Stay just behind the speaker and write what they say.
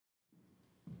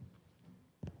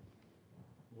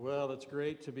Well, it's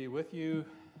great to be with you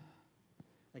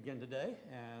again today,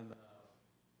 and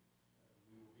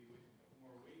we will be with you for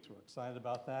more weeks. We're excited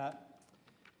about that.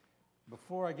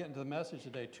 Before I get into the message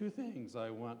today, two things I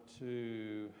want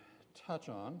to touch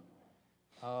on.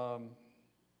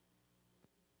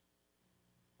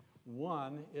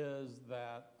 One is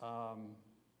that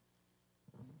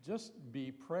just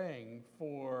be praying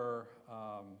for,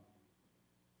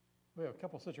 we have a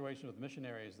couple situations with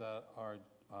missionaries that are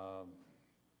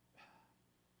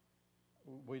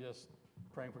we just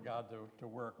praying for God to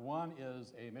work. One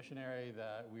is a missionary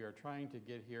that we are trying to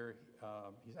get here.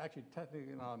 He's actually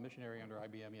technically not a missionary under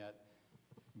IBM yet,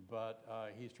 but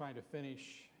he's trying to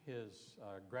finish his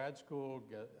grad school,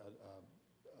 get an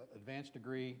advanced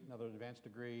degree, another advanced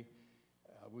degree.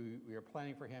 We are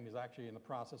planning for him. He's actually in the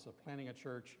process of planning a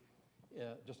church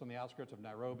just on the outskirts of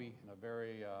Nairobi in a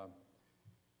very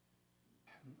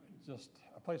just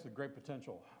a place with great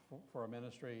potential for a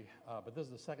ministry, but this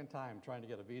is the second time trying to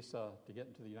get a visa to get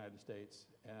into the United States.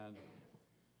 And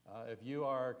if you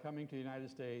are coming to the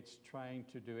United States trying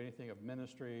to do anything of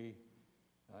ministry,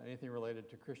 anything related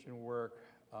to Christian work,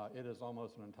 it is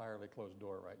almost an entirely closed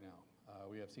door right now.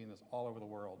 We have seen this all over the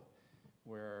world,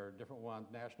 where different ones,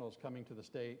 nationals coming to the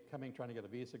state, trying to get a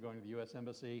visa, going to the U.S.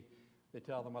 Embassy, they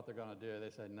tell them what they're going to do.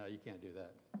 They say, no, you can't do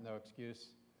that. No excuse.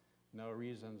 No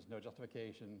reasons, no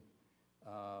justification,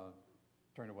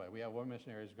 turned away. We have one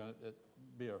missionary who's going to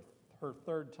be her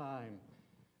third time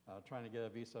trying to get a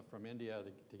visa from India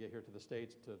to get here to the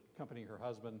States to accompany her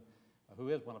husband, who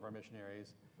is one of our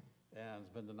missionaries, and has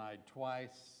been denied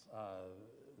twice.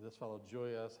 This fellow,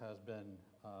 Julius, has been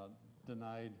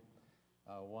denied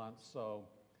once. So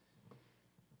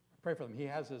pray for them. He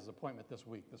has his appointment this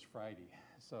week, this Friday.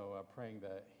 So praying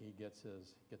that he gets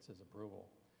his approval.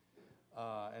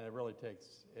 And it really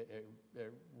takes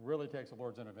the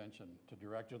Lord's intervention to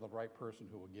direct you to the right person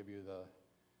who will give you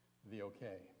the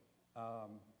okay.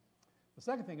 The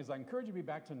second thing is I encourage you to be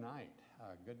back tonight.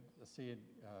 Good to see you,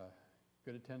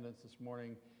 good attendance this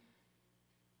morning.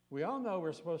 We all know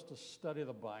we're supposed to study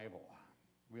the Bible.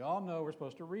 We all know we're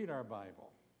supposed to read our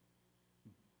Bible.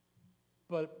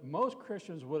 But most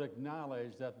Christians would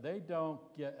acknowledge that they don't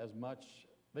get as much,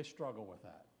 they struggle with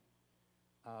that.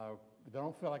 They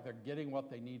don't feel like they're getting what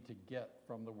they need to get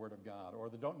from the Word of God, or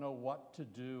they don't know what to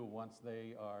do once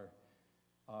they are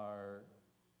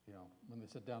when they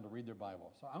sit down to read their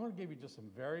Bible. So I'm going to give you just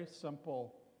some very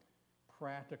simple,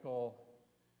 practical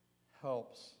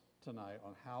helps tonight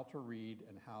on how to read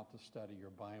and how to study your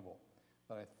Bible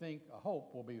that I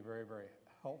hope will be very, very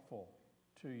helpful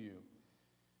to you.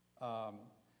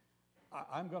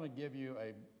 I'm going to give you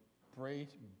a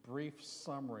brief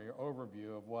summary or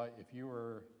overview of what, if you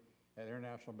were at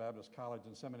International Baptist College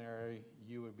and Seminary,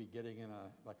 you would be getting in a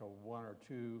 1 or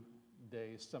 2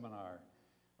 day seminar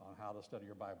on how to study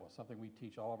your Bible. Something we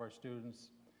teach all of our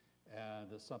students,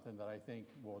 and it's something that I think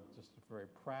will just very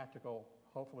practical,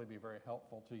 hopefully be very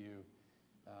helpful to you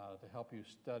to help you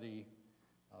study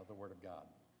the Word of God.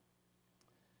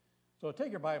 So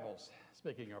take your Bibles,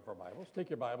 speaking of our Bibles, take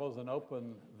your Bibles and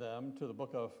open them to the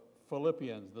book of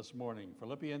Philippians this morning.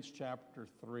 Philippians chapter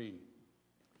 3.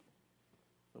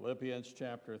 Philippians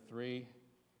chapter 3.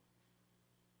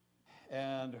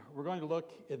 And we're going to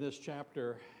look in this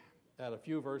chapter at a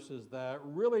few verses that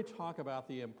really talk about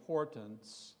the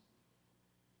importance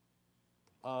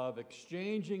of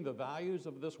exchanging the values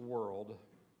of this world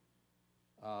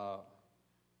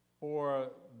for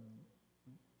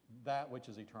that which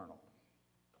is eternal.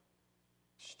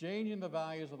 Exchanging the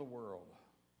values of the world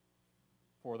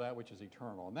for that which is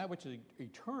eternal. And that which is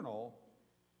eternal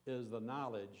is the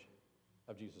knowledge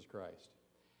of Jesus Christ.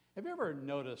 Have you ever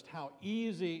noticed how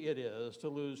easy it is to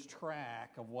lose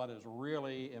track of what is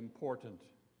really important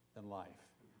in life?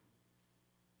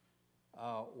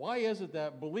 Why is it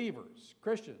that believers,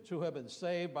 Christians, who have been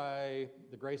saved by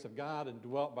the grace of God and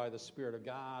dwelt by the Spirit of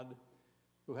God,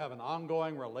 who have an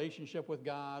ongoing relationship with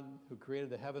God, who created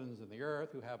the heavens and the earth,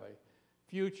 who have a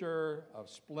future of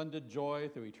splendid joy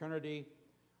through eternity,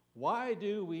 why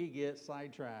do we get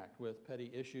sidetracked with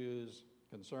petty issues,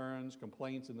 concerns,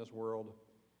 complaints in this world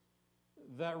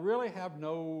that really have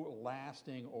no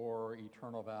lasting or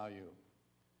eternal value?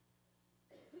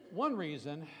 One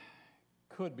reason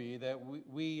could be that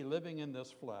we living in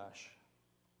this flesh,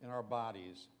 in our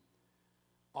bodies,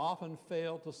 often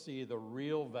fail to see the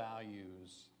real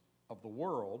values of the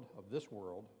world, of this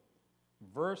world,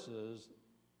 versus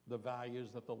the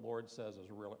values that the Lord says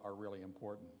are really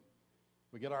important.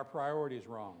 We get our priorities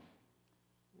wrong.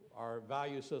 Our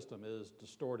value system is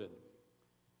distorted.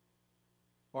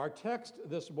 Our text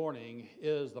this morning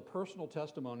is the personal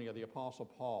testimony of the Apostle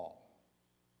Paul.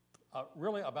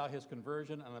 really about his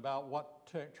conversion and about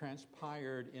what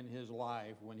transpired in his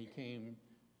life when he came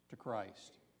to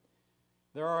Christ.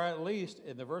 There are at least,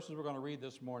 in the verses we're going to read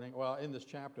this morning, well, in this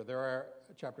chapter,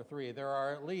 chapter 3, there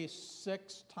are at least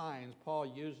 6 times Paul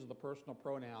uses the personal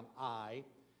pronoun I,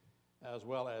 as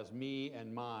well as me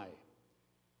and my.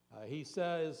 He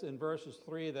says in verses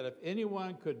 3 that if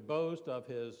anyone could boast of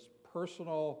his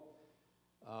personal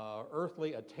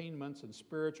earthly attainments and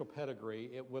spiritual pedigree,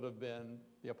 it would have been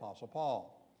the Apostle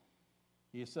Paul.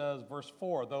 He says, verse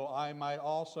 4, though I might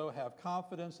also have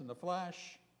confidence in the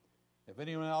flesh, if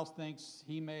anyone else thinks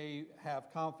he may have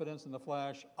confidence in the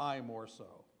flesh, I more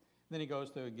so. Then he goes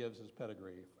through and gives his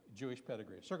pedigree, Jewish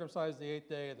pedigree. Circumcised the 8th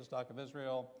day of the stock of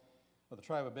Israel, of the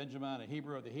tribe of Benjamin, a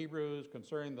Hebrew of the Hebrews,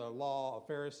 concerning the law of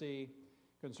Pharisee,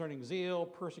 concerning zeal,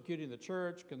 persecuting the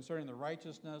church, concerning the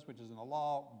righteousness which is in the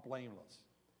law, blameless.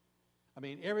 I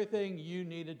mean, everything you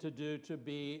needed to do to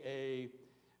be a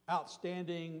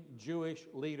outstanding Jewish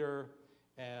leader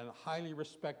and highly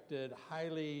respected,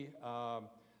 highly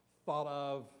thought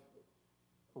of,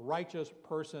 righteous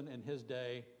person in his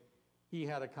day, he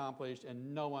had accomplished,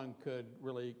 and no one could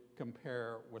really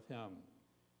compare with him.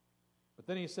 But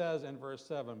then he says in verse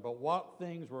 7, but what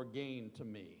things were gained to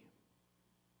me?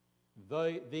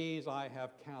 These I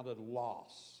have counted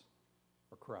loss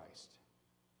for Christ.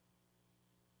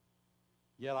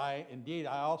 Yet I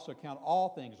also count all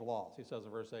things lost, he says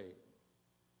in verse 8,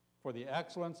 for the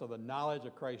excellence of the knowledge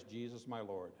of Christ Jesus my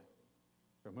Lord,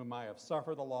 from whom I have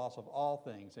suffered the loss of all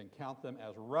things, and count them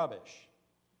as rubbish,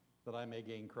 that I may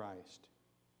gain Christ,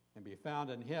 and be found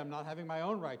in him, not having my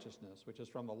own righteousness, which is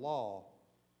from the law,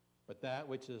 but that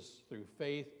which is through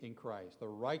faith in Christ, the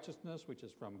righteousness which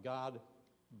is from God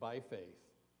by faith,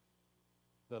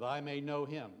 that I may know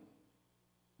him,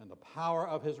 and the power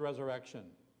of his resurrection,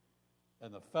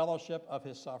 and the fellowship of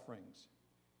his sufferings,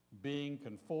 being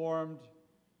conformed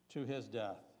to his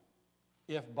death,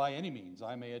 if by any means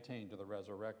I may attain to the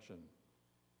resurrection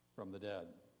from the dead.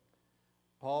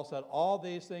 Paul said all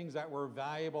these things that were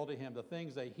valuable to him, the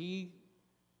things that he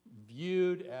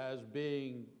viewed as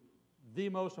being the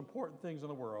most important things in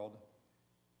the world,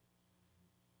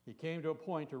 he came to a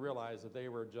point to realize that they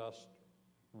were just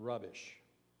rubbish.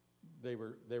 They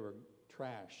were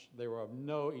trash. They were of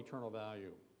no eternal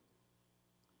value.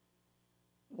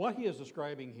 What he is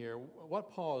describing here, what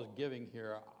Paul is giving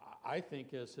here, I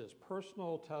think is his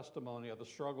personal testimony of the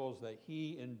struggles that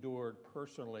he endured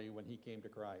personally when he came to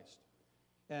Christ.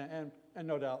 And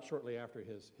no doubt shortly after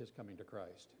his coming to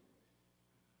Christ.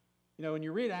 You know, when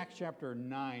you read Acts chapter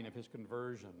 9 of his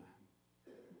conversion,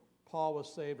 Paul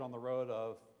was saved on the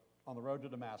road to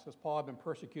Damascus. Paul had been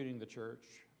persecuting the church.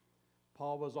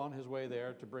 Paul was on his way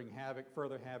there to bring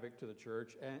further havoc to the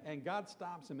church, and God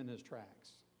stops him in his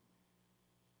tracks.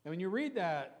 And when you read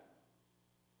that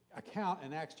account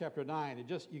in Acts chapter 9,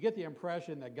 you get the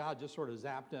impression that God just sort of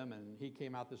zapped him and he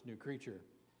came out this new creature.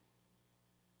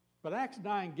 But Acts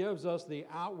 9 gives us the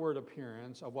outward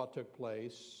appearance of what took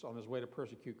place on his way to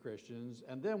persecute Christians.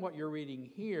 And then what you're reading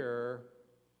here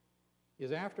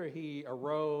is after he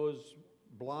arose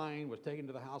blind, was taken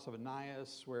to the house of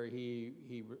Ananias, where he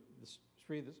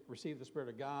received the Spirit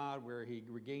of God, where he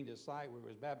regained his sight, where he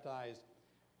was baptized.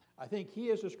 I think he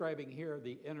is describing here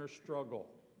the inner struggle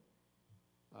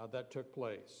that took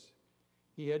place.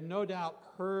 He had no doubt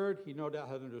heard, he no doubt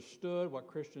had understood what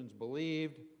Christians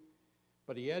believed,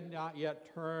 but he had not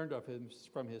yet turned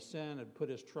from his sin and put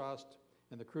his trust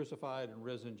in the crucified and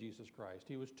risen Jesus Christ.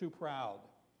 He was too proud.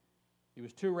 He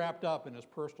was too wrapped up in his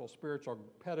personal spiritual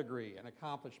pedigree and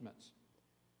accomplishments.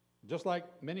 Just like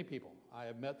many people I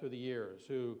have met through the years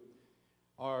who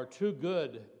are too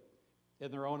good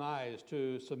in their own eyes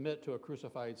to submit to a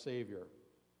crucified Savior.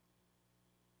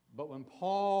 But when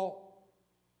Paul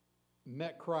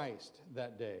met Christ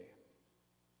that day,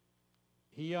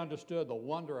 he understood the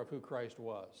wonder of who Christ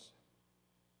was.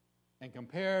 And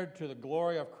compared to the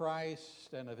glory of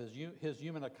Christ and of his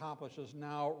human accomplishments,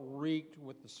 now reeked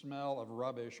with the smell of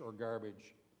rubbish or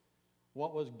garbage.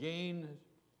 What was gained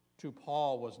to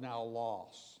Paul was now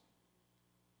loss.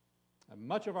 And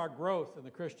much of our growth in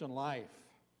the Christian life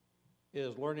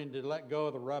is learning to let go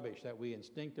of the rubbish that we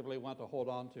instinctively want to hold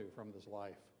on to from this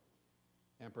life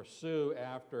and pursue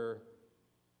after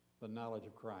the knowledge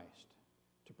of Christ,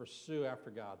 to pursue after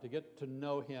God, to get to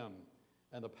know him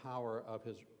and the power of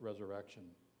his resurrection.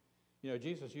 You know,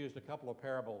 Jesus used a couple of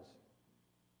parables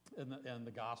in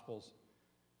the Gospels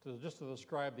to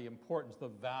describe the importance, the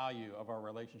value of our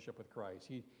relationship with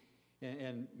Christ.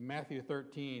 In Matthew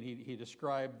 13, he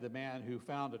described the man who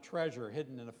found a treasure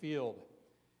hidden in a field,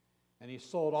 and he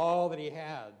sold all that he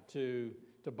had to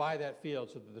buy that field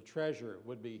so that the treasure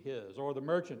would be his. Or the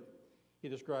merchant he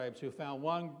describes, who found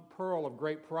one pearl of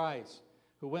great price,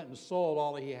 who went and sold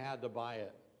all he had to buy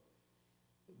it.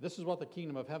 This is what the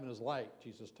kingdom of heaven is like,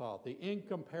 Jesus taught. The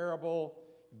incomparable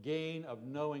gain of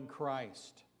knowing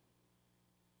Christ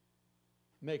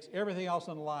makes everything else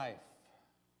in life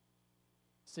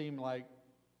seem like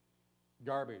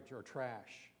garbage or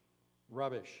trash,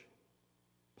 rubbish.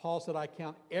 Paul said, I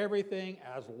count everything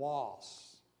as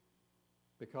loss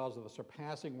because of the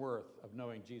surpassing worth of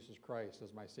knowing Jesus Christ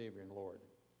as my Savior and Lord.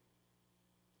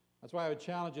 That's why I would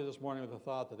challenge you this morning with the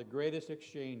thought that the greatest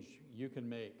exchange you can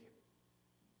make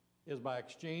is by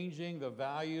exchanging the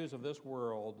values of this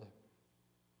world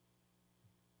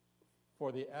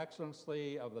for the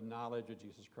excellency of the knowledge of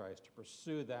Jesus Christ, to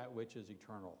pursue that which is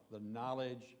eternal, the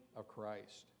knowledge of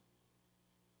Christ.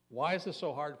 Why is this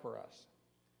so hard for us?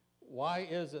 Why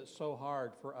is it so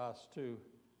hard for us to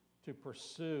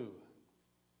pursue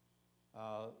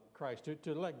Christ,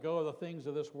 to let go of the things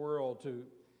of this world,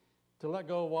 to let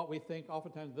go of what we think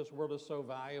oftentimes this world is so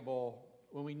valuable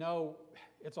when we know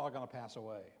it's all going to pass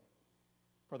away,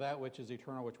 for that which is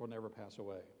eternal, which will never pass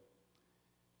away?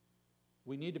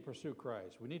 We need to pursue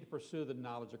Christ. We need to pursue the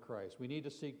knowledge of Christ. We need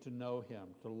to seek to know him,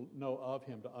 to know of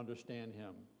him, to understand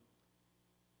him.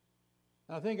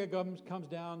 And I think it comes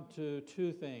down to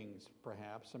two things,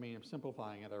 perhaps. I mean, I'm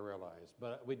simplifying it, I realize.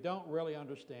 But we don't really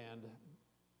understand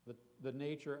the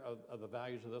nature of the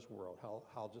values of this world,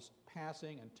 how just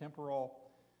passing and temporal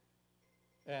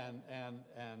and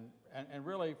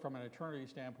really from an eternity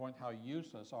standpoint, how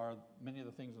useless are many of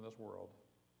the things in this world.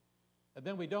 And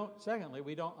then secondly,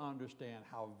 we don't understand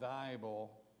how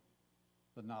valuable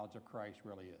the knowledge of Christ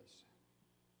really is.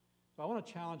 So I want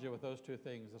to challenge you with those two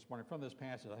things this morning from this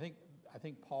passage. I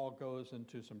think Paul goes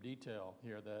into some detail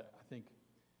here that I think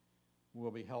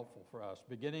will be helpful for us.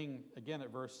 Beginning again at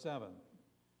verse 7.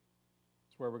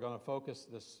 That's where we're going to focus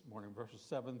this morning, verses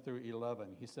 7 through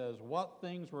 11. He says, what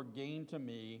things were gained to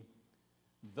me,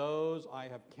 those I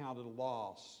have counted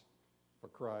loss for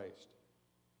Christ.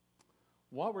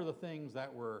 What were the things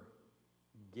that were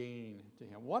gain to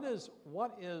him? What is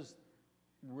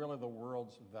really the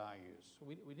world's values?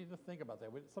 We need to think about that.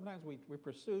 Sometimes we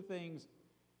pursue things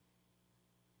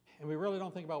and we really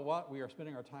don't think about what we are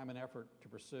spending our time and effort to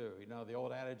pursue. You know, the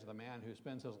old adage of the man who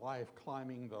spends his life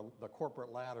climbing the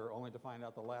corporate ladder only to find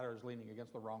out the ladder is leaning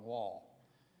against the wrong wall.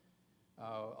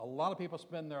 A lot of people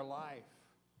spend their life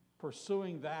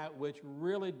pursuing that which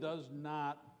really does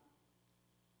not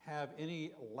have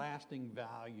any lasting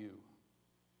value.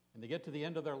 And they get to the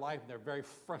end of their life and they're very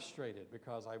frustrated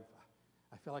because I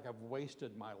feel like I've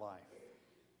wasted my life.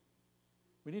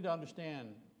 We need to understand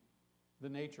the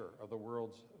nature of the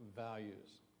world's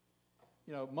values.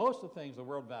 You know, most of the things the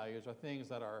world values are things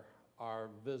that are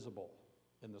visible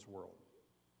in this world.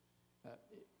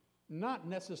 Not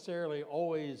necessarily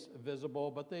always visible,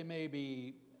 but they may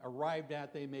be arrived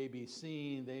at, they may be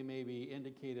seen, they may be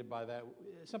indicated by that.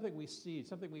 Something we see,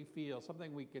 something we feel,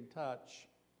 something we can touch.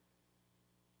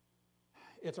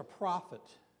 It's a profit.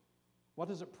 What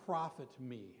does it profit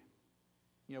me?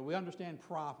 You know, we understand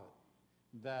profit,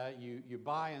 that you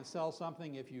buy and sell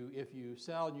something. If you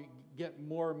sell and you get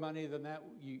more money than that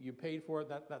you paid for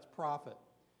it, that's profit.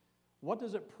 What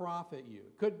does it profit you?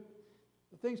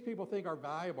 The things people think are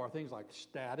valuable are things like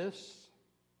status,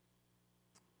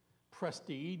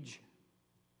 prestige,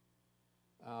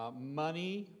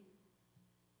 money,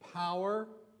 power.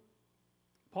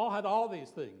 Paul had all these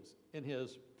things in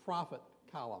his profit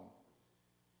column.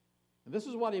 And this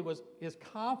is what his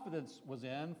confidence was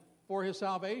in for his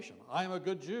salvation. I am a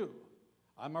good Jew.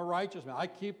 I'm a righteous man. I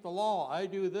keep the law. I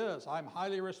do this. I'm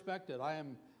highly respected. I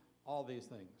am all these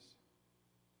things.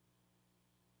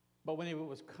 But when he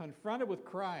was confronted with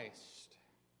Christ,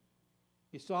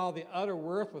 he saw the utter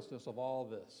worthlessness of all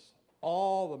this,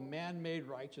 all the man-made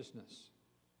righteousness.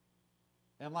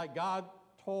 And like God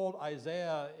told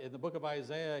Isaiah in the book of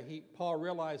Isaiah, Paul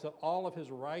realized that all of his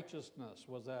righteousness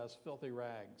was as filthy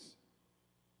rags.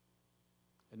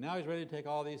 And now he's ready to take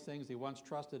all these things he once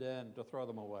trusted in to throw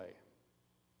them away,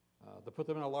 to put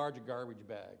them in a large garbage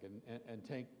bag and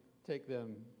take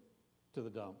them to the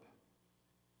dump.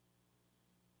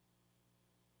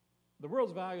 The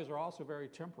world's values are also very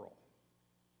temporal,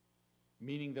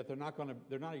 meaning that they're not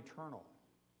eternal.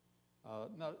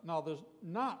 Now, there's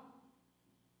not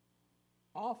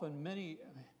often many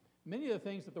of the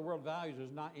things that the world values.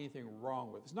 There's not anything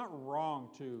wrong with. It's not wrong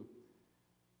to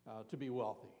be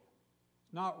wealthy.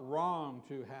 It's not wrong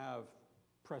to have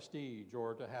prestige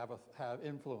or to have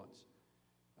influence.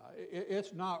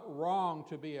 It's not wrong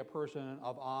to be a person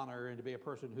of honor and to be a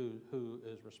person who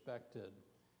is respected.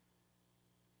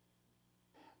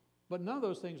 But none of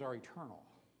those things are eternal.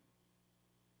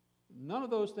 none of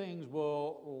those things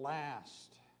will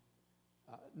last.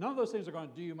 None of those things are going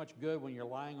to do you much good when you're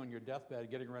lying on your deathbed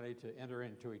getting ready to enter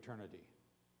into eternity.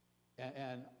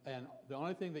 And the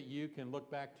only thing that you can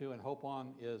look back to and hope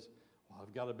on is, well,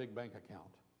 I've got a big bank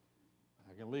account.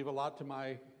 I can leave a lot to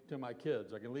my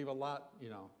kids. I can leave a lot,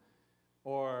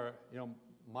 or,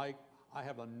 Mike, I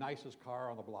have the nicest car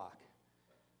on the block.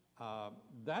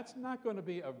 That's not going to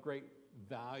be of great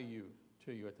value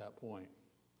to you at that point.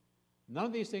 None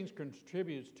of these things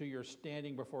contributes to your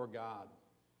standing before God,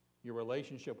 your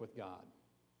relationship with God.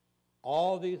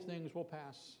 All these things will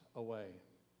pass away.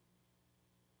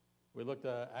 We looked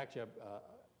at actually a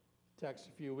text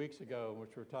a few weeks ago in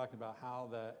which we were talking about how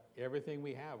that everything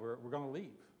we have, we're going to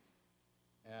leave.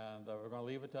 And we're going to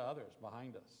leave it to others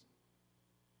behind us.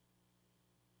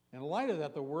 In light of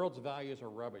that, the world's values are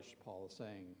rubbish, Paul is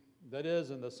saying. That is,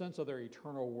 in the sense of their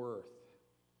eternal worth.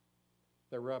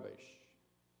 They're rubbish.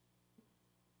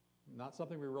 Not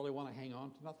something we really want to hang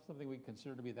on to, not something we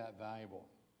consider to be that valuable.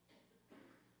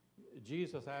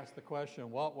 Jesus asked the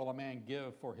question, what will a man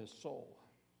give for his soul?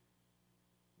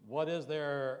 What is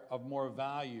there of more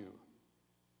value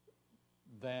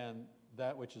than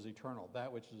that which is eternal,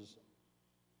 that which is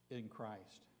in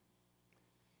Christ?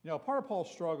 Part of Paul's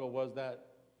struggle was that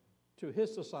to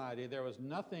his society, there was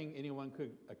nothing anyone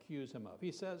could accuse him of.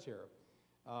 He says here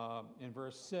in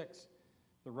verse 6,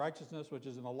 the righteousness which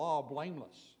is in the law,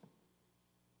 blameless.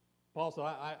 Paul said,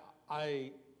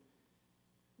 I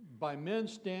by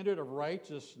men's standard of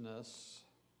righteousness,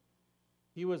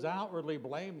 he was outwardly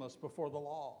blameless before the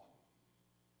law.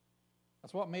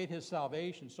 That's what made his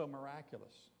salvation so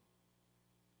miraculous.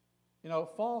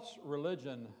 False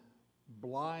religion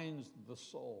blinds the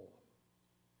soul.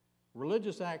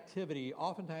 Religious activity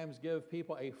oftentimes gives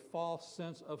people a false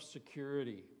sense of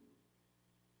security.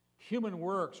 Human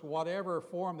works, whatever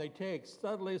form they take,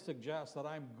 subtly suggest that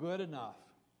I'm good enough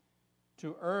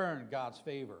to earn God's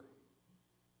favor.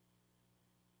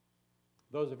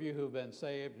 Those of you who've been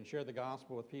saved and shared the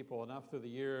gospel with people enough through the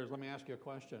years, let me ask you a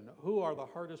question. Who are the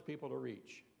hardest people to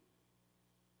reach?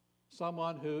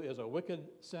 Someone who is a wicked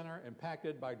sinner,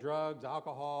 impacted by drugs,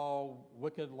 alcohol,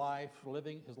 wicked life,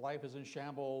 his life is in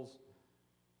shambles,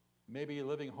 maybe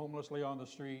living homelessly on the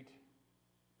street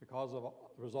because of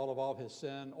the result of all of his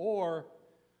sin, or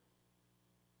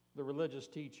the religious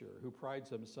teacher who prides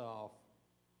himself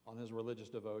on his religious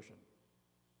devotion.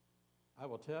 I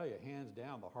will tell you, hands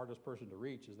down, the hardest person to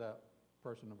reach is that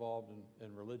person involved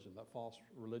in religion, that false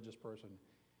religious person.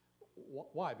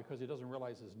 Why? Because he doesn't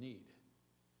realize his need.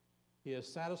 He has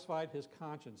satisfied his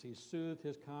conscience. He's soothed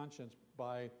his conscience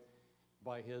by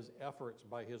his efforts,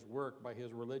 by his work, by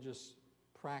his religious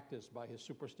practice, by his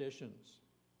superstitions.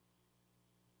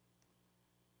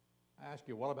 I ask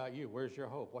you, what about you? Where's your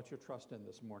hope? What's your trust in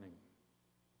this morning?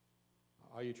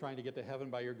 Are you trying to get to heaven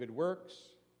by your good works?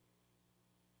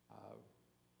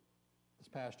 This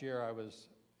past year, I was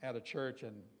at a church,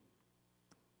 and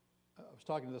I was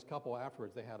talking to this couple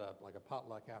afterwards. They had a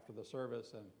potluck after the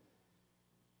service, and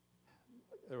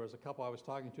there was a couple I was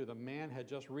talking to. The man had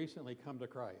just recently come to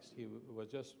Christ. He was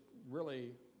just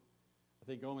really, I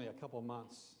think, only a couple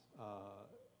months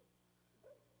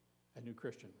a new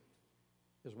Christian.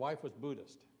 His wife was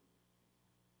Buddhist,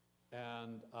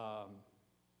 and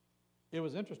it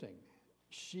was interesting.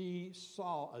 She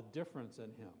saw a difference in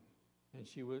him. And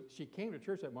she came to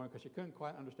church that morning because she couldn't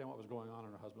quite understand what was going on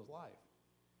in her husband's life.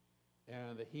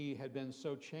 And that he had been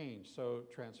so changed, so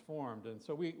transformed. And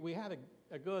so we had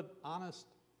a good, honest,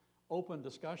 open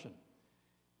discussion.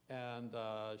 And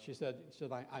she said,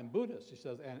 I'm Buddhist. She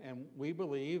says, and we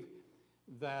believe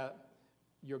that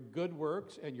your good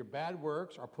works and your bad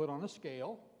works are put on a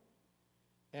scale,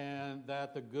 and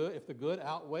that if the good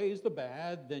outweighs the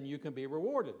bad, then you can be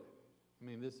rewarded. I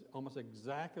mean, this is almost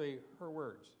exactly her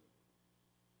words.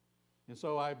 And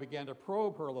so I began to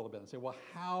probe her a little bit and say, well,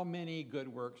 how many good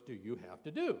works do you have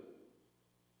to do?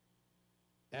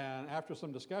 And after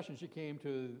some discussion, she came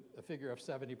to a figure of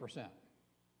 70%.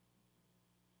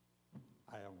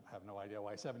 I have no idea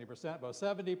why 70%, but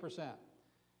 70%.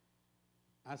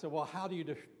 I said, well, how do you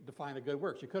define a good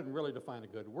work? She couldn't really define a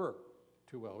good work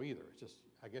too well either. It's just,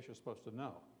 I guess you're supposed to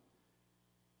know.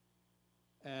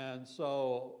 And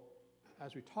so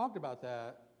as we talked about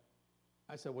that,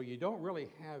 I said, well, you don't really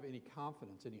have any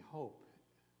confidence, any hope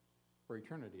for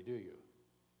eternity, do you?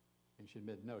 And she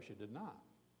admitted, no, she did not.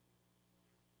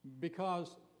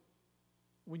 Because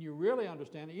when you really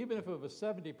understand it, even if it was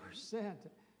 70%,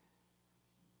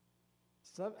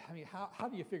 I mean, how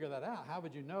do you figure that out? How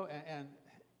would you know?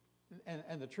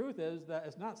 And the truth is that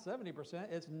it's not 70%,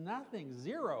 it's nothing,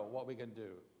 zero, what we can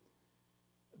do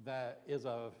that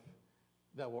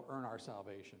will earn our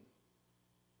salvation.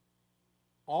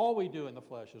 All we do in the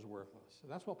flesh is worthless.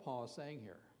 And that's what Paul is saying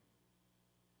here.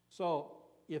 So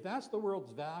if that's the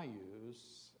world's values,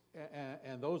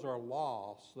 and those are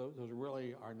lost, those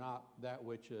really are not that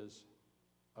which is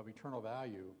of eternal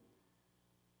value,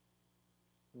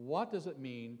 what does it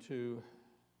mean to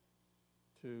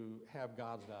have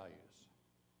God's values?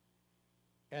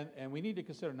 And we need to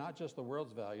consider not just the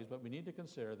world's values, but we need to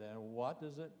consider then, what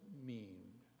does it mean?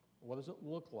 What does it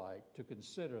look like to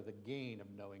consider the gain of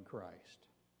knowing Christ?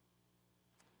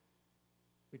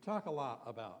 We talk a lot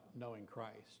about knowing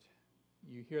Christ.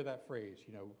 You hear that phrase,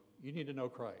 you need to know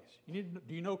Christ. Do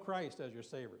you know Christ as your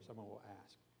Savior? Someone will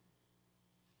ask.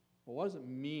 Well, what does it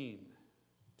mean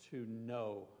to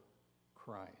know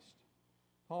Christ?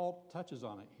 Paul touches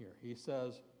on it here. He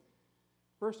says,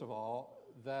 first of all,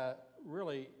 that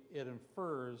really it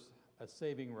infers a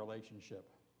saving relationship.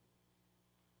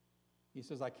 He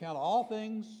says, I count all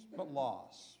things but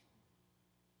loss,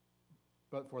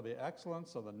 but for the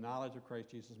excellence of the knowledge of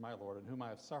Christ Jesus my Lord, in whom I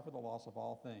have suffered the loss of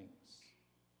all things,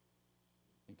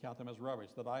 and count them as rubbish,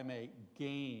 that I may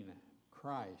gain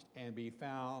Christ and be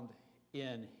found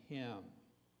in him.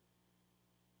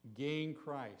 Gain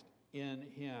Christ in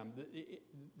him.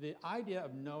 The idea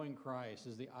of knowing Christ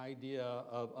is the idea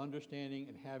of understanding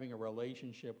and having a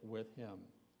relationship with him.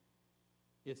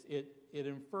 It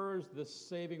infers this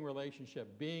saving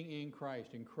relationship, being in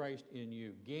Christ and Christ in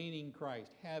you, gaining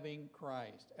Christ, having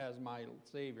Christ as my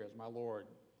Savior, as my Lord.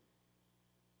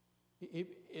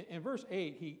 In verse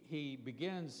 8, he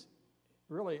begins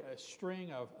really a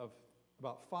string of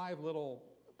about 5 little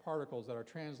particles that are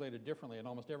translated differently in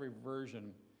almost every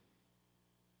version.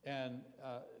 And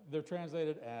they're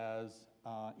translated as,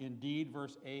 indeed,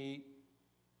 verse 8,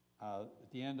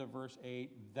 at the end of verse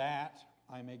 8, that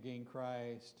I may gain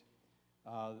Christ.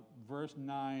 Verse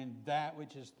 9, that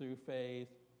which is through faith.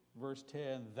 Verse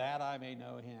 10, that I may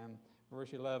know him.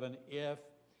 Verse 11, if.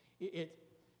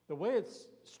 The way it's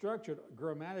structured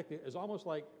grammatically is almost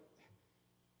like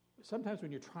sometimes when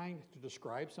you're trying to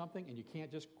describe something and you can't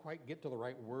just quite get to the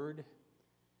right word.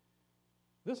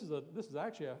 This is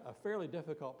actually a fairly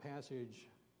difficult passage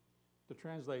to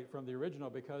translate from the original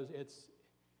because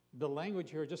the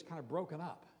language here is just kind of broken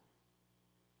up.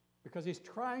 Because he's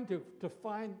trying to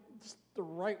find the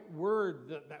right word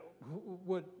that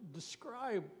would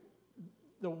describe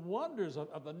the wonders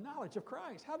of the knowledge of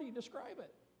Christ. How do you describe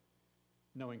it?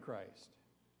 Knowing Christ.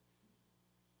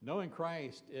 Knowing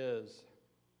Christ is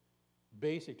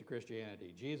basic to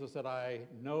Christianity. Jesus said, I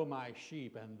know my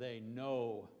sheep and they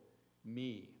know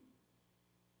me.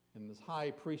 In this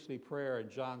high priestly prayer in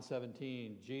John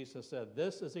 17, Jesus said,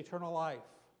 this is eternal life.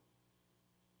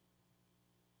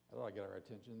 How do I get our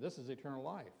attention? This is eternal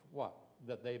life. What?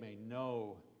 That they may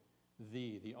know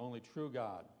thee, the only true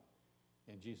God,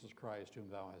 and Jesus Christ whom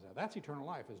thou hast sent. That's eternal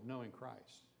life, is knowing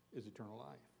Christ is eternal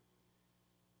life.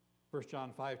 1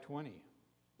 John 5:20,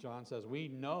 John says, we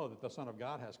know that the Son of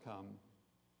God has come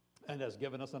and has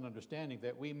given us an understanding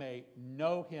that we may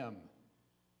know him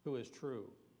who is true.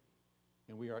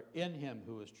 And we are in him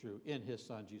who is true, in his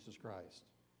Son, Jesus Christ.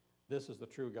 This is the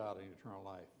true God and eternal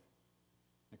life.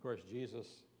 And of course, Jesus,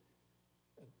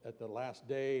 at the last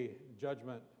day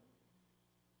judgment,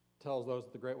 tells those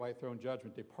at the great white throne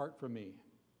judgment, depart from me,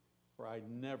 for I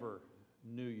never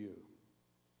knew you.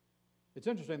 It's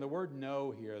interesting, the word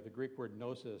know here, the Greek word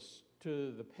gnosis,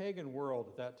 to the pagan world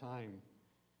at that time,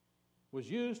 was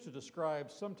used to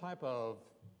describe some type of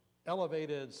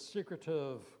elevated,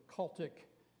 secretive, cultic,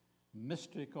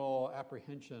 mystical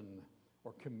apprehension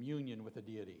or communion with a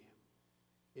deity.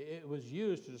 It was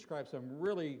used to describe some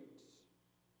really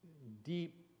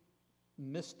deep,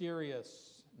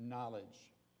 mysterious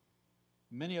knowledge.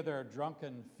 Many of their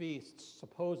drunken feasts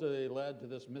supposedly led to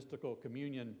this mystical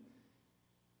communion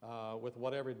with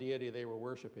whatever deity they were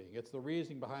worshiping. It's the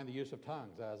reasoning behind the use of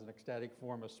tongues as an ecstatic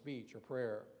form of speech or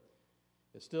prayer.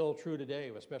 It's still true today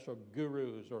with special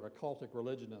gurus or occultic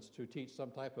religionists who teach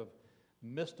some type of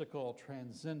mystical,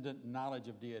 transcendent knowledge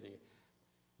of deity.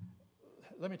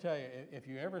 Let me tell you, if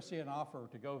you ever see an offer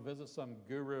to go visit some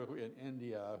guru in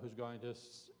India who's going to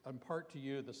impart to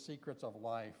you the secrets of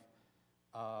life,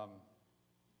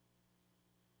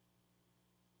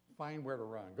 find where to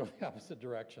run. Go the opposite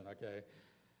direction, okay?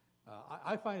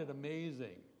 I find it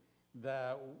amazing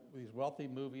that these wealthy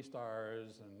movie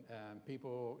stars and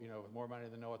people, with more money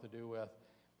than know what to do with,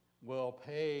 will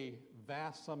pay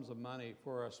vast sums of money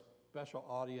for a special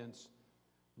audience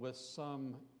with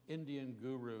some Indian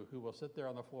guru who will sit there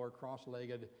on the floor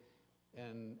cross-legged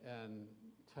and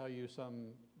tell you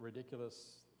some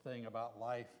ridiculous thing about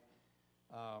life.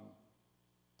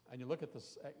 And you look at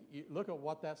this, you look at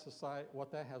what that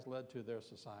has led to their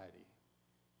society.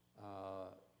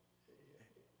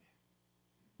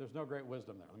 There's no great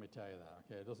wisdom there, let me tell you that,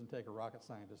 okay? It doesn't take a rocket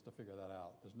scientist to figure that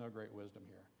out. There's no great wisdom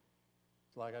here.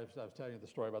 It's like I was telling you the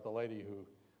story about the lady who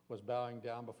was bowing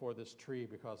down before this tree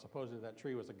because supposedly that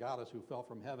tree was a goddess who fell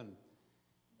from heaven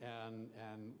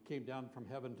and came down from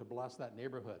heaven to bless that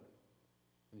neighborhood.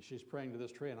 And she's praying to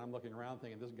this tree, and I'm looking around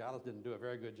thinking, this goddess didn't do a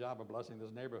very good job of blessing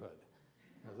this neighborhood.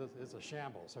 It's a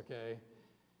shambles, okay?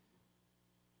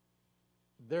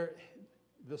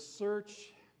 The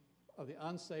search of the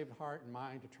unsaved heart and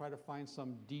mind to try to find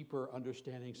some deeper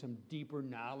understanding, some deeper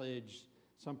knowledge,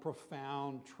 some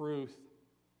profound truth,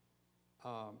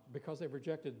 because they've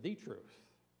rejected the truth,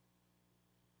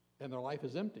 and their life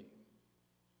is empty.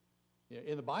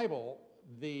 In the Bible,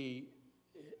 the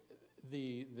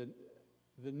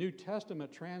New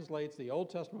Testament translates the Old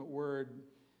Testament word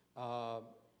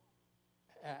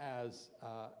as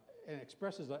and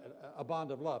expresses a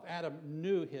bond of love. Adam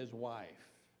knew his wife.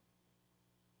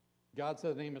 God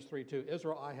says in Amos 3:2,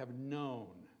 Israel I have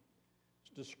known.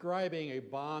 It's describing a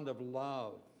bond of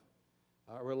love,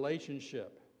 a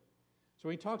relationship. So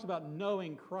when he talks about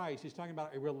knowing Christ, he's talking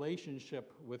about a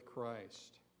relationship with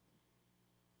Christ.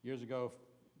 Years ago,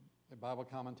 a Bible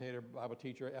commentator, Bible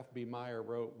teacher, F.B. Meyer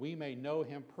wrote, we may know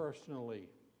him personally,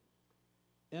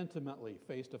 intimately,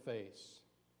 face to face.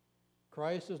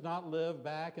 Christ does not live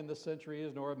back in the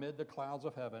centuries nor amid the clouds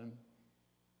of heaven.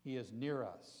 He is near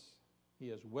us. He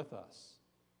is with us.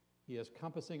 He is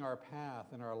compassing our path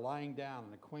and our lying down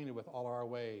and acquainted with all our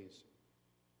ways.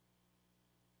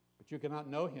 But you cannot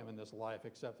know him in this life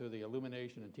except through the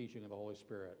illumination and teaching of the Holy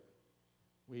Spirit.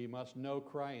 We must know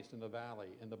Christ in the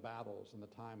valley, in the battles, in the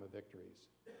time of victories.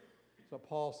 So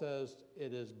Paul says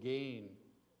it is gain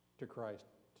to Christ.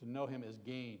 To know him is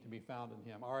gain, to be found in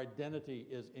him. Our identity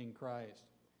is in Christ.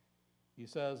 He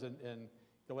says in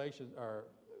Galatians, or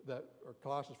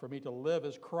Colossians, for me to live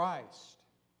is Christ,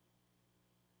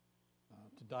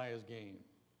 to die is gain.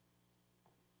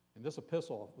 In this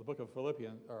epistle, the book of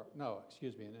Philippians,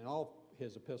 in all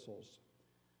his epistles,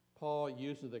 Paul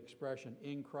uses the expression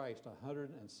in Christ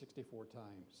 164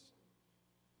 times.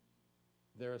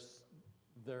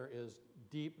 There is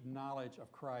deep knowledge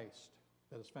of Christ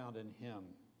that is found in him.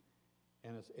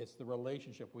 And it's the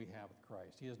relationship we have with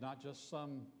Christ. He is not just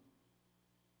some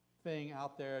thing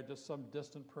out there, just some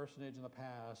distant personage in the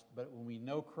past, but when we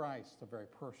know Christ, it's a very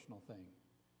personal thing,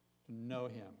 to know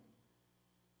him.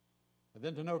 And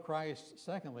then to know Christ,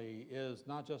 secondly, is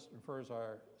not just refers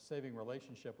our saving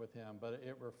relationship with him, but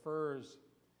it refers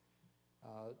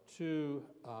to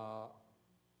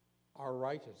our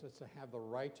righteousness. It's to have the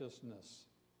righteousness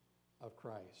of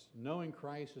Christ. Knowing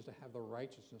Christ is to have the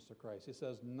righteousness of Christ. He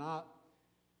says, not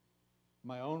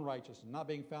my own righteousness, not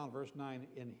being found, verse 9,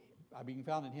 being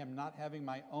found in him, not having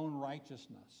my own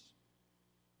righteousness,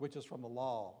 which is from the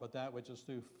law, but that which is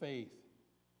through faith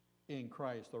in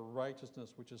Christ, the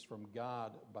righteousness which is from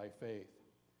God by faith.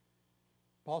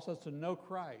 Paul says to know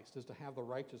Christ is to have the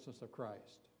righteousness of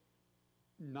Christ.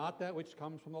 Not that which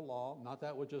comes from the law, not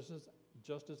that which is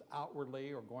just as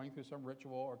outwardly or going through some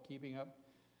ritual or keeping up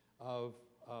of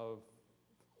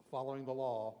following the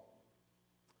law,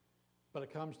 but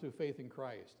it comes through faith in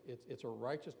Christ. It's a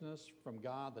righteousness from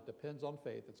God that depends on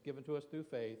faith. It's given to us through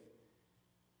faith.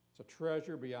 It's a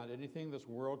treasure beyond anything this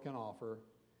world can offer.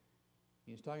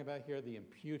 He's talking about here the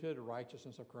imputed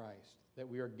righteousness of Christ that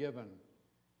we are given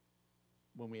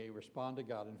when we respond to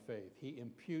God in faith. He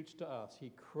imputes to us,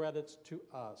 he credits to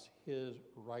us his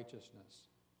righteousness.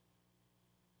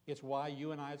 It's why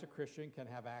you and I as a Christian can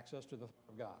have access to the throne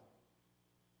of God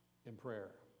in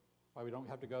prayer. Why we don't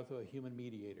have to go through a human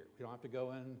mediator. We don't have to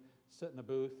go in, sit in a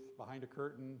booth behind a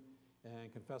curtain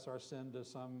and confess our sin to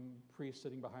some priest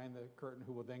sitting behind the curtain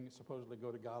who will then supposedly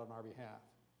go to God on our behalf.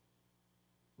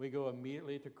 We go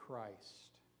immediately to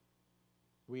Christ.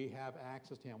 We have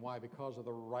access to him. Why? Because of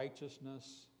the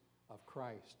righteousness of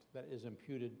Christ that is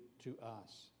imputed to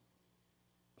us.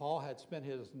 Paul had spent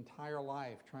his entire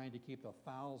life trying to keep the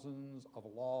thousands of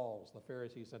laws the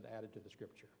Pharisees had added to the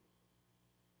scripture.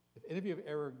 If any of you have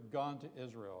ever gone to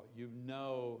Israel, you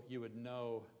would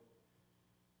know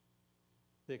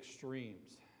the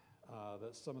extremes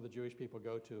that some of the Jewish people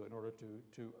go to in order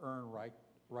to earn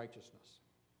righteousness.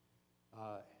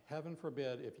 Heaven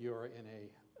forbid if you're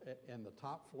in the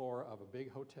top floor of a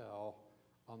big hotel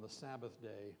on the Sabbath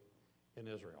day in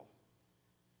Israel.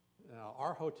 Now,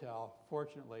 our hotel,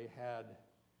 fortunately, had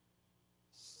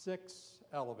 6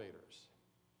 elevators.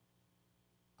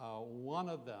 One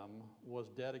of them was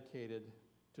dedicated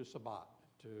to Sabbat,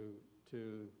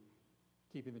 to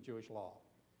keeping the Jewish law.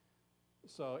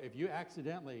 So if you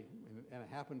accidentally, and it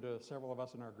happened to several of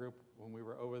us in our group when we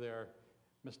were over there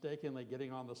mistakenly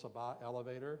getting on the Sabbat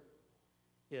elevator,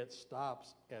 it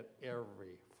stops at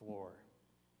every floor.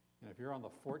 And if you're on the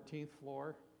 14th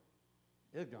floor,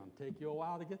 it's going to take you a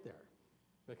while to get there,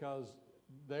 because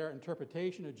their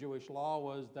interpretation of Jewish law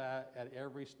was that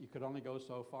you could only go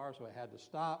so far, so it had to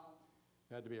stop,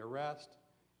 it had to be a rest,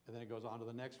 and then it goes on to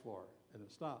the next floor, and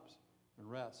it stops and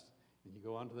rests, and you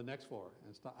go on to the next floor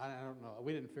and stop. I don't know.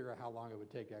 We didn't figure out how long it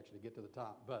would take actually to get to the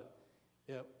top, but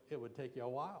it would take you a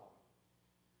while.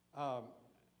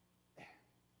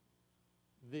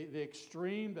 The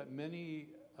extreme that many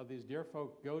of these dear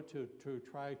folk go to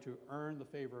try to earn the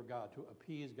favor of God, to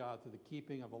appease God through the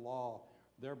keeping of the law,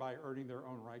 thereby earning their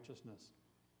own righteousness,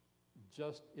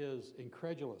 just is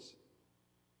incredulous.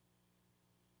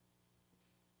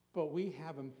 But we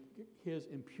have his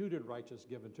imputed righteousness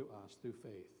given to us through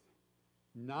faith,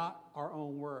 not our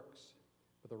own works,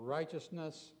 but the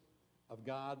righteousness of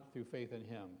God through faith in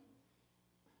him.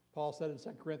 Paul said in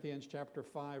 2 Corinthians chapter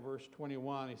 5, verse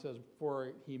 21, he says,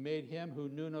 "For he made him who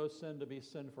knew no sin to be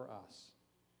sin for us,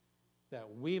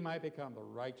 that we might become the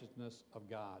righteousness of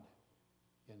God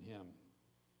in him."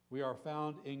 We are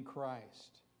found in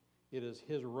Christ. It is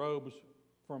his robes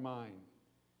for mine.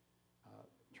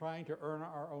 Trying to earn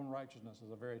our own righteousness is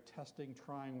a very testing,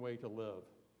 trying way to live.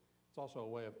 It's also a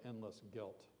way of endless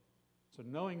guilt. So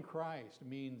knowing Christ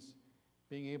means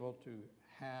being able to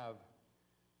have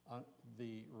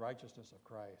the righteousness of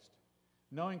Christ.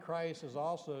 Knowing Christ is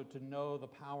also to know the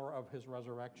power of his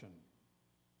resurrection.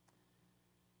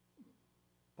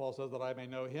 Paul says that I may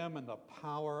know him and the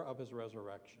power of his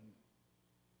resurrection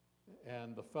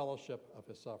and the fellowship of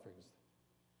his sufferings.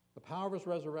 The power of his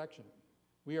resurrection.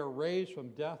 We are raised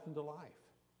from death into life.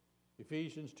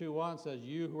 Ephesians 2:1 says,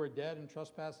 "You who are dead in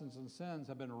trespasses and sins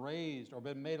have been raised or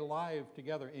been made alive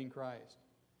together in Christ."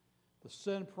 The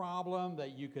sin problem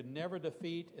that you could never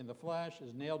defeat in the flesh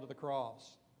is nailed to the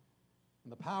cross.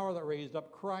 And the power that raised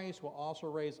up Christ will also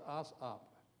raise us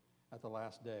up at the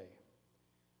last day.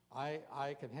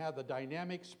 I can have the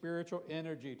dynamic spiritual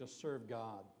energy to serve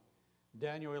God.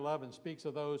 Daniel 11 speaks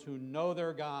of those who know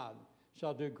their God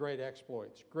shall do great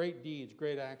exploits, great deeds,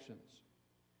 great actions.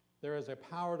 There is a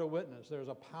power to witness. There's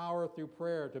a power through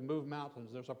prayer to move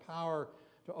mountains. There's a power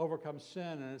to overcome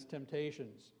sin and its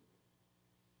temptations.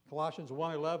 Colossians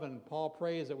 1:11, Paul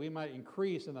prays that we might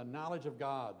increase in the knowledge of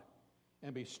God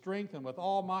and be strengthened with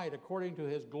all might according to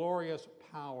his glorious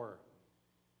power.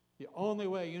 The only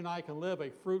way you and I can live a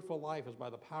fruitful life is by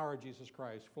the power of Jesus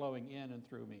Christ flowing in and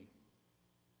through me.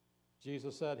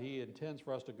 Jesus said he intends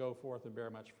for us to go forth and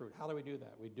bear much fruit. How do we do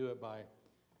that? We do it by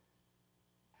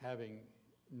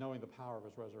knowing the power of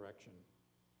his resurrection.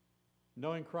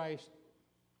 Knowing Christ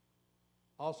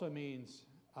also means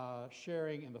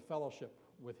sharing in the fellowship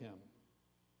with him.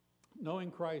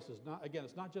 Knowing Christ is not, again,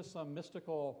 it's not just some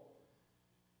mystical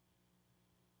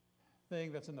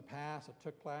thing that's in the past that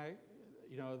took place,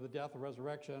 the death, the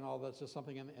resurrection, all that's just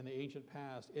something in the ancient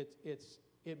past.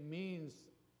 It means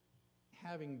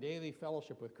having daily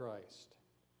fellowship with Christ,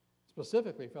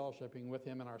 specifically fellowshipping with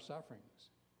him in our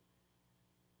sufferings.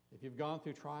 If you've gone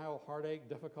through trial, heartache,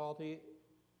 difficulty,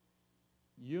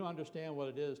 you understand what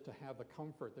it is to have the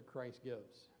comfort that Christ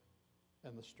gives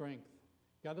and the strength.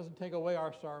 God doesn't take away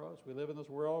our sorrows. We live in this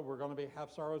world. We're going to have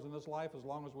sorrows in this life as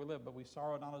long as we live, but we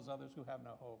sorrow not as others who have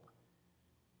no hope.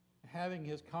 Having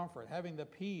his comfort, having the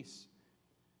peace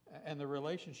and the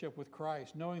relationship with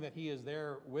Christ, knowing that he is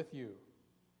there with you.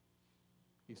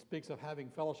 He speaks of having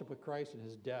fellowship with Christ in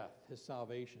his death, his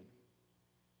salvation.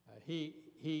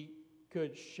 He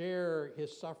could share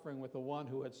his suffering with the one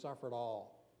who had suffered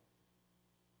all.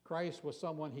 Christ was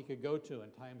someone he could go to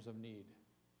in times of need.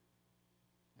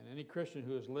 And any Christian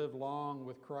who has lived long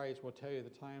with Christ will tell you the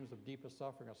times of deepest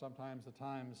suffering are sometimes the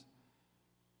times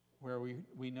where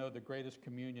we know the greatest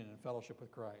communion and fellowship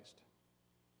with Christ,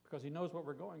 because he knows what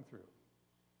we're going through.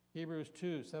 Hebrews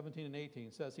 2:17 and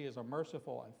 18 says he is a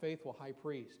merciful and faithful high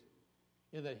priest,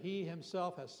 in that he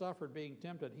himself has suffered being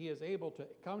tempted. He is able to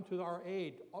come to our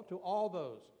aid to all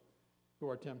those who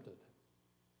are tempted.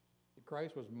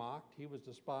 Christ was mocked, he was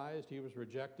despised, he was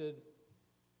rejected.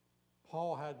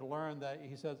 Paul had to learn that,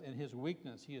 he says, in his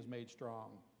weakness he is made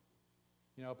strong.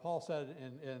 Paul said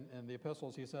in the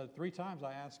epistles, he said, 3 times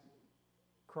I asked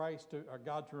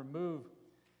God to remove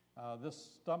this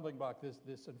stumbling block,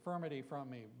 this infirmity from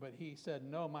me. But he said,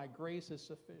 no, my grace is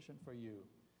sufficient for you.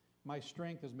 My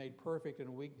strength is made perfect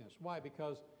in weakness. Why?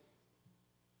 Because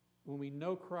when we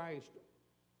know Christ,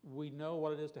 we know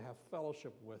what it is to have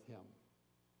fellowship with him.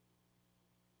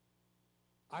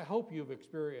 I hope you've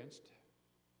experienced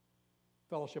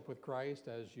fellowship with Christ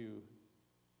as you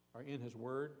are in his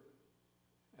word,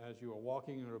 as you are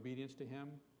walking in obedience to him.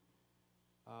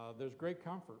 There's great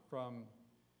comfort from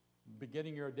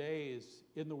beginning your days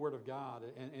in the Word of God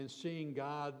and seeing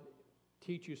God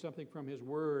teach you something from His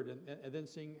Word, and then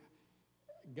seeing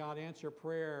God answer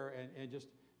prayer, and just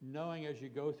knowing as you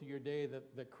go through your day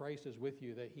that Christ is with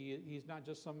you, that He's not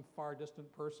just some far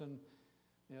distant person,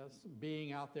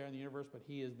 being out there in the universe, but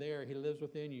He is there. He lives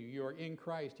within you. You are in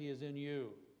Christ. He is in you.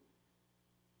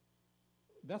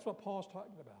 That's what Paul's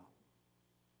talking about.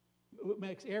 What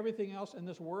makes everything else in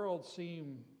this world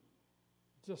seem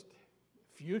just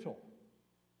futile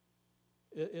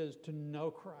is to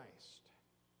know Christ.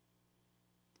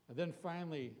 And then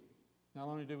finally, not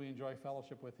only do we enjoy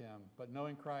fellowship with Him, but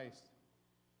knowing Christ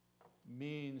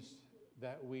means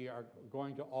that we are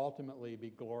going to ultimately be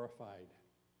glorified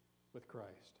with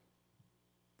Christ.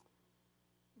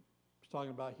 He's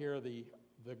talking about here the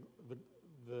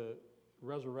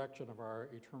resurrection of our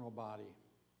eternal body.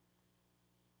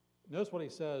 Notice what he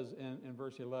says in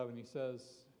verse 11. He says,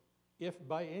 if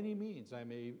by any means I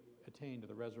may attain to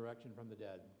the resurrection from the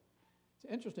dead. It's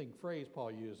an interesting phrase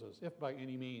Paul uses, if by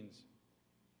any means.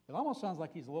 It almost sounds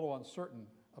like he's a little uncertain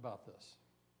about this.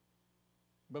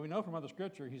 But we know from other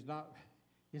scripture he's not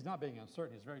being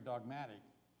uncertain. He's very dogmatic.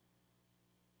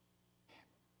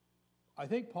 I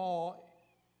think Paul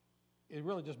is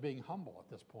really just being humble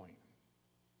at this point.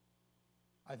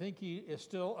 I think he is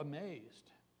still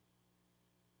amazed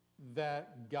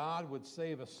that God would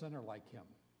save a sinner like him,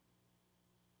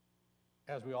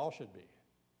 as we all should be,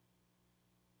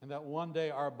 and that one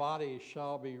day our bodies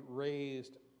shall be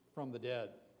raised from the dead.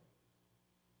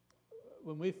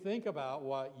 When we think about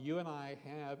what you and I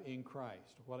have in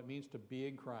Christ, what it means to be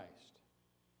in Christ,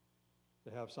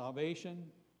 to have salvation,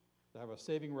 to have a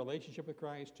saving relationship with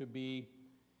Christ, to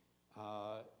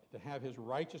have His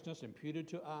righteousness imputed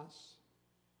to us,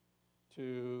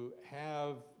 to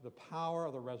have the power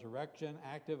of the resurrection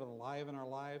active and alive in our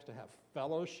lives, to have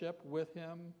fellowship with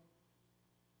Him,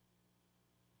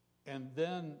 and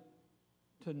then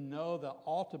to know that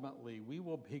ultimately we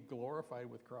will be glorified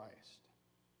with Christ.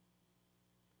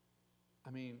 I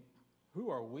mean, who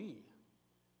are we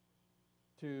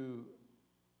to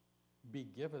be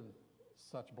given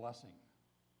such blessing?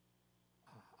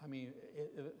 I mean,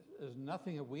 there's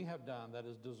nothing that we have done that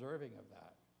is deserving of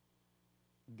that.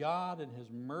 God in His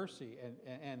mercy,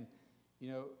 and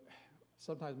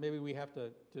sometimes maybe we have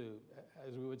to,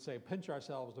 as we would say, pinch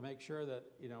ourselves to make sure that,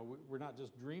 we're not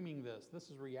just dreaming this.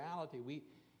 This is reality.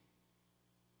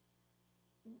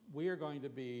 We are going to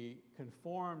be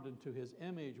conformed into His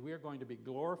image. We are going to be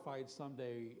glorified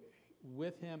someday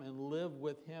with Him and live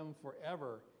with Him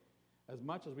forever. As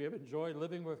much as we have enjoyed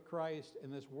living with Christ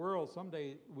in this world,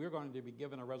 someday we're going to be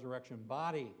given a resurrection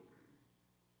body.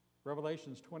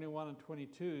 Revelations 21 and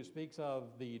 22 speaks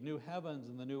of the new heavens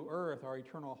and the new earth, our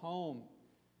eternal home.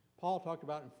 Paul talked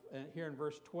about here in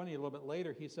verse 20 a little bit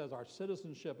later. He says our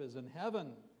citizenship is in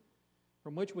heaven,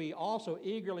 from which we also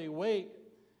eagerly wait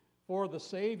for the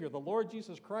Savior, the Lord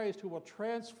Jesus Christ, who will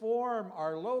transform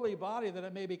our lowly body that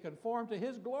it may be conformed to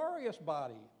His glorious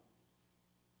body.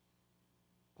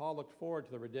 Paul looked forward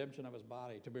to the redemption of his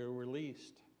body, to be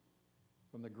released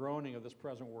from the groaning of this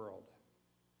present world.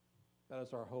 That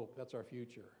is our hope. That's our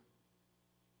future.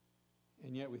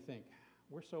 And yet we think,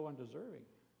 we're so undeserving.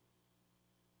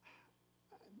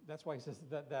 That's why he says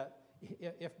that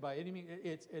if by any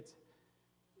means,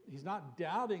 he's not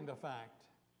doubting the fact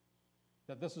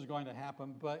that this is going to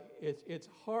happen, but it's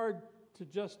hard to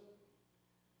just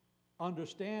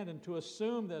understand and to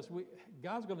assume this.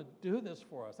 God's going to do this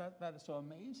for us. That is so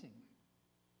amazing.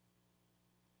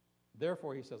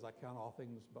 Therefore, he says, I count all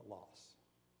things but loss,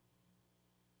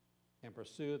 and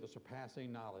pursue the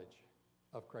surpassing knowledge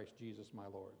of Christ Jesus my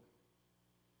Lord.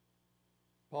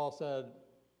 Paul said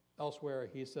elsewhere,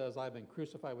 he says, I've been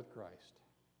crucified with Christ.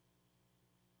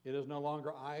 It is no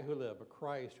longer I who live, but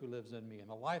Christ who lives in me. And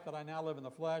the life that I now live in the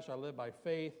flesh, I live by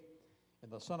faith in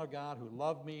the Son of God who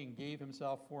loved me and gave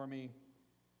Himself for me.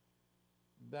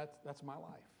 That's my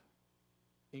life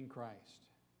in Christ.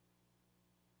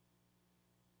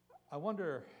 I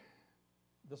wonder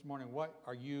this morning, what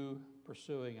are you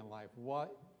pursuing in life?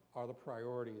 What are the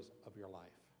priorities of your life?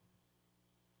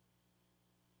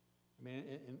 I mean,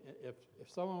 if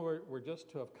someone were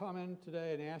just to have come in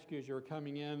today and asked you as you were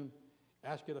coming in,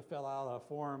 ask you to fill out a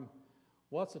form,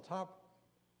 what's the top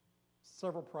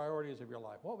several priorities of your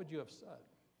life? What would you have said?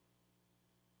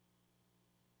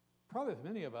 Probably with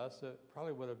many of us, it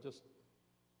probably would have just,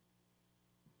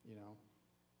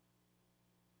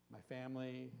 my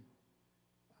family,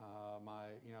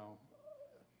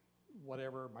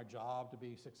 whatever, my job to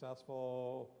be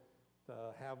successful, to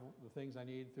have the things I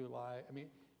need through life. I mean,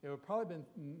 it would probably been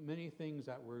many things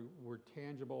that were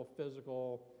tangible,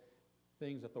 physical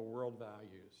things that the world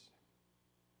values.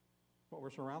 What we're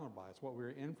surrounded by, it's what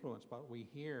we're influenced by, what we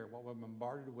hear, what we're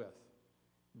bombarded with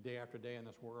day after day in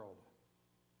this world.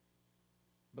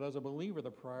 But as a believer,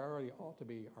 the priority ought to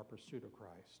be our pursuit of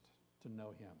Christ, to know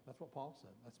him. That's what Paul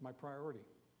said. That's my priority,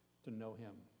 to know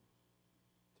him.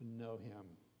 To know him,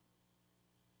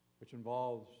 which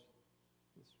involves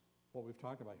what we've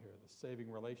talked about here, the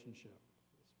saving relationship,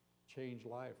 changed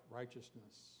life,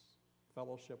 righteousness,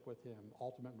 fellowship with him,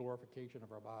 ultimate glorification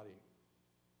of our body.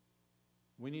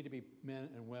 We need to be men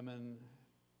and women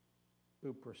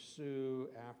who pursue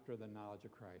after the knowledge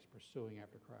of Christ, pursuing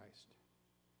after Christ.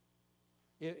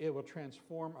 It will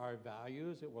transform our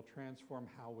values. It will transform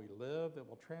how we live. It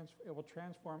will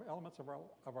transform elements of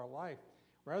our life.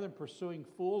 Rather than pursuing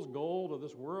fool's gold of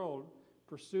this world,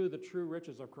 pursue the true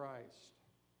riches of Christ.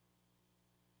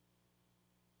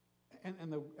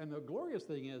 And the glorious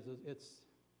thing is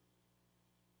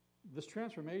this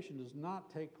transformation does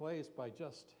not take place by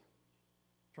just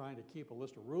trying to keep a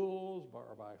list of rules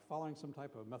or by following some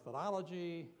type of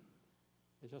methodology.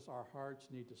 It's just our hearts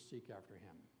need to seek after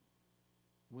him.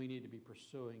 We need to be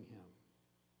pursuing him.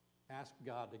 Ask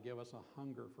God to give us a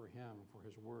hunger for him, for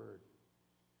his word.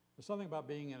 There's something about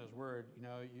being in his word. You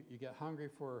know, you get hungry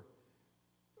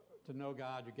to know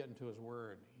God, you get into his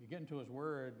word. You get into his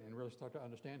word and really start to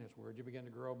understand his word, you begin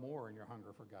to grow more in your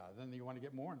hunger for God. Then you want to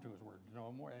get more into his word, to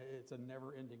know more. It's a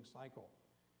never-ending cycle,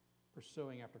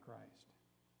 pursuing after Christ.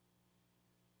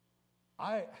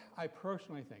 I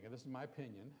personally think, and this is my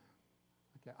opinion,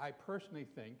 okay, I personally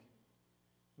think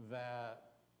that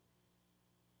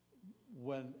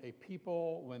when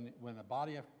a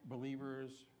body of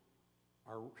believers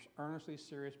are earnestly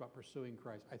serious about pursuing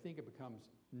Christ, I think it becomes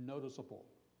noticeable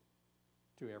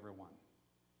to everyone.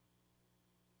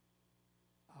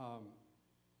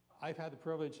 I've had the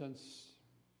privilege since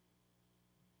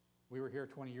we were here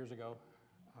 20 years ago,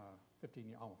 15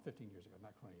 years ago,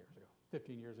 not 20 years ago,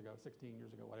 15 years ago, 16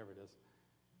 years ago, whatever it is,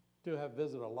 to have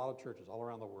visited a lot of churches all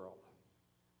around the world.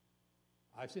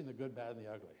 I've seen the good, bad, and the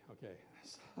ugly, okay?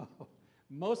 So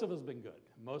most of it has been good.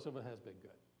 Most of it has been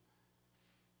good.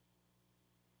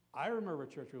 I remember a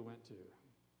church we went to.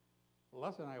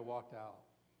 Leslie and I walked out,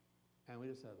 and we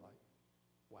just said, like,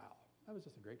 wow, that was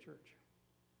just a great church.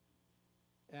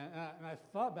 And I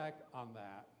thought back on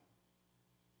that.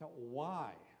 Now,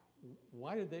 why?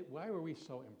 Why were we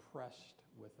so impressed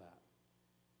with that?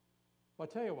 Well,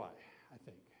 I'll tell you why, I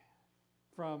think.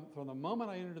 From the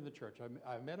moment I entered the church,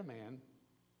 I met a man.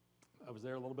 I was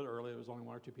there a little bit early. There was only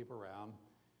one or two people around.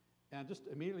 And just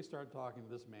immediately started talking to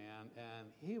this man, and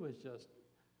he was just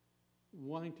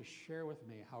wanting to share with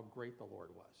me how great the Lord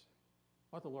was,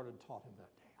 what the Lord had taught him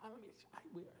that day. I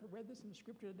read this in the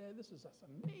scripture today. This is just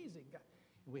amazing.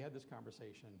 And we had this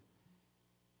conversation.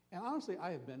 And honestly,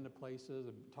 I have been to places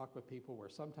and talked with people where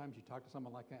sometimes you talk to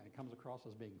someone like that and it comes across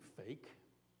as being fake.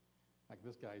 Like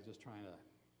this guy is just trying to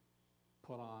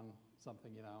put on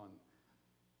something, you know,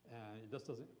 and it just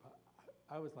doesn't.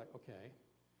 I was like, okay.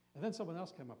 And then someone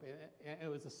else came up, and it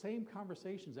was the same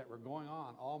conversations that were going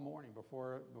on all morning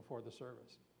before the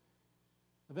service.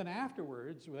 And then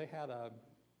afterwards, they had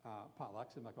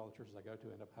potlucks, and like all the churches I go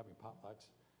to end up having potlucks.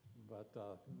 But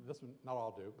this one, not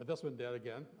all do, but this one did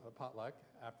again, a potluck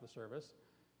after the service.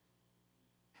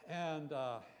 And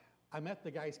I met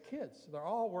the guy's kids. They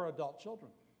all were adult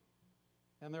children.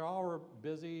 And they all were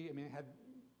busy. I mean, had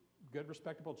good,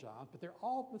 respectable jobs, but they're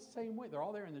all the same way. They're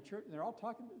all there in the church, and they're all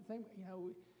talking the same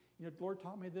way. You know, the Lord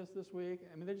taught me this week.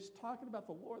 I mean, they're just talking about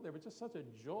the Lord. There was just such a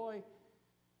joy.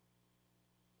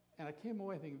 And I came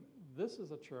away thinking, this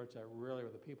is a church that really,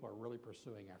 where the people are really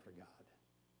pursuing after God.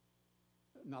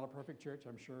 Not a perfect church,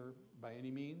 I'm sure, by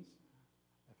any means.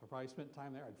 If I probably spent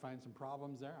time there, I'd find some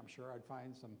problems there. I'm sure I'd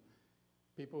find some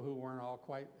people who weren't all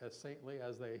quite as saintly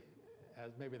as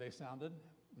maybe they sounded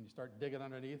when you start digging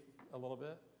underneath a little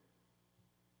bit.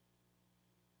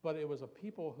 But it was a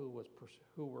people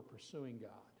who were pursuing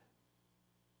God.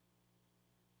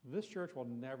 This church will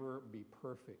never be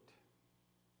perfect.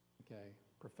 Okay,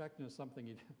 perfection is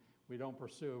something we don't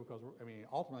pursue because,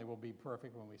 ultimately we'll be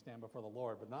perfect when we stand before the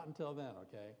Lord, but not until then,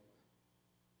 okay?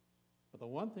 But the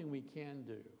one thing we can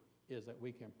do is that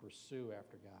we can pursue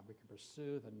after God. We can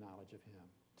pursue the knowledge of him.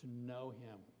 To know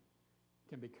him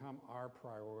can become our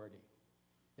priority.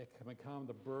 It can become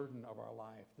the burden of our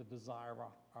life, the desire of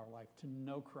our life, to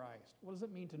know Christ. What does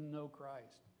it mean to know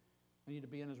Christ? I need to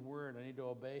be in his word. I need to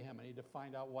obey him. I need to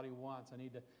find out what he wants. I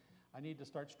need to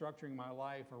start structuring my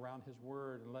life around his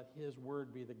word and let his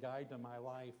word be the guide to my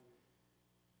life,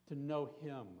 to know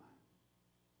him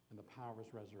and the power of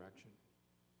his resurrection.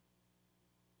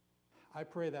 I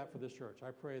pray that for this church.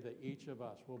 I pray that each of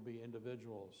us will be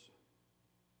individuals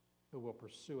who will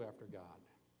pursue after God,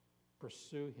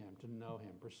 pursue Him, to know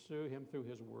Him, pursue Him through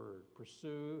His Word,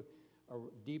 pursue a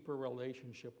deeper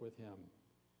relationship with Him,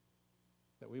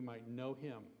 that we might know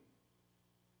Him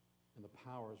and the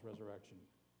power of His resurrection.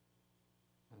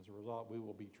 And as a result, we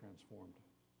will be transformed.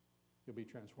 You'll be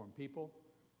transformed people,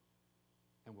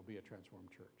 and we'll be a transformed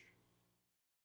church.